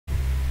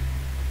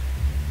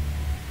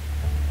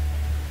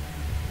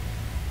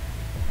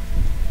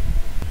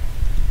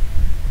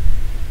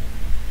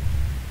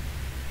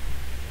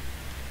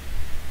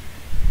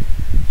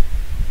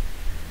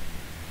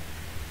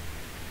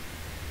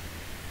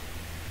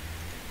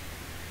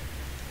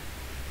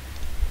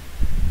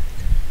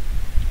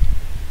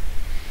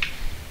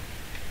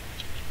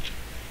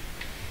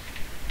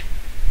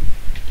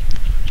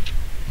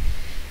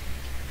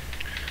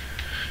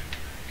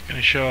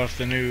me show off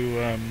the new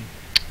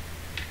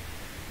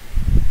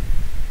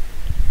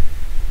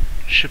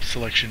ship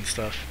selection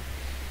stuff.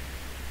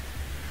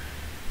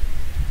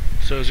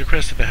 So I was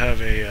requested to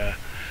have a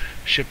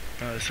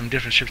some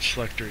different ship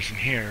selectors in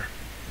here.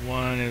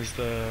 One is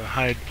the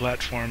hide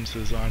platforms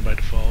is on by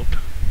default.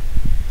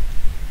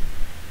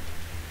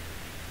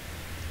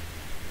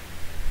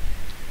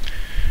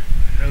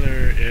 The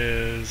other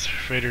is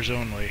freighters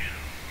only,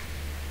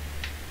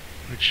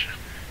 which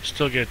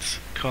still gets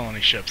colony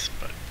ships,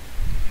 but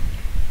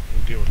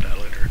we'll deal with that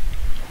later.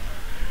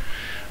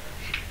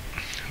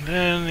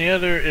 Then the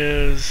other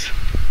is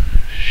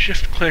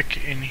shift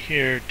click in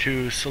here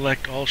to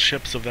select all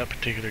ships of that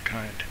particular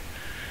kind.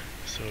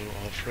 So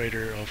all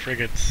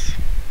frigates.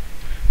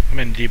 I'm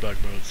in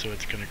debug mode, so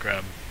it's going to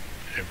grab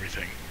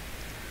everything.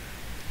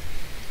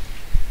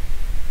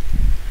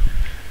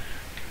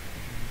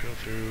 Go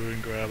through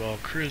and grab all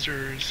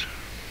cruisers,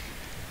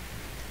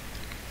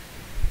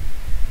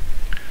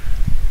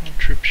 all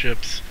troop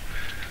ships.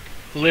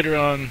 Later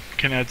on,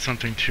 can add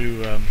something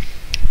to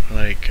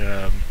like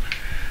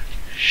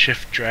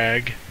shift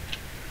drag.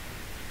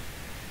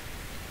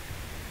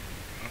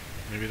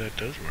 Maybe that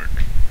does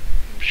work.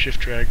 Shift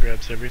drag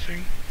grabs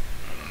everything.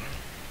 I don't know.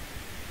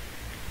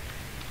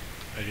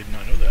 I did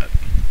not know that,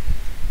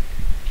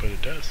 but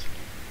it does.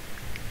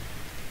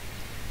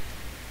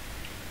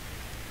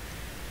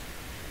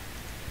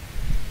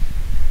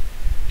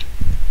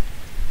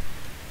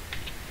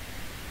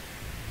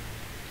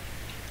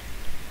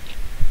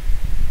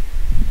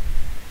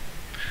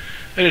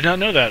 I did not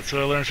know that, so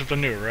I learned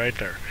something new right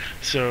there.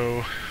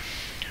 So,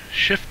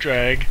 shift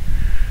drag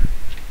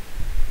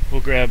will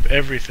grab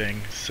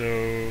everything,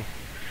 so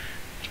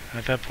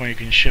at that point you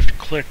can shift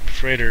click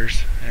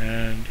freighters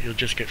and you'll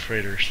just get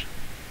freighters.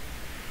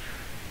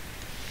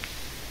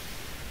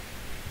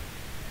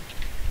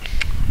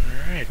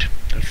 Alright,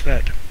 that's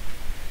that.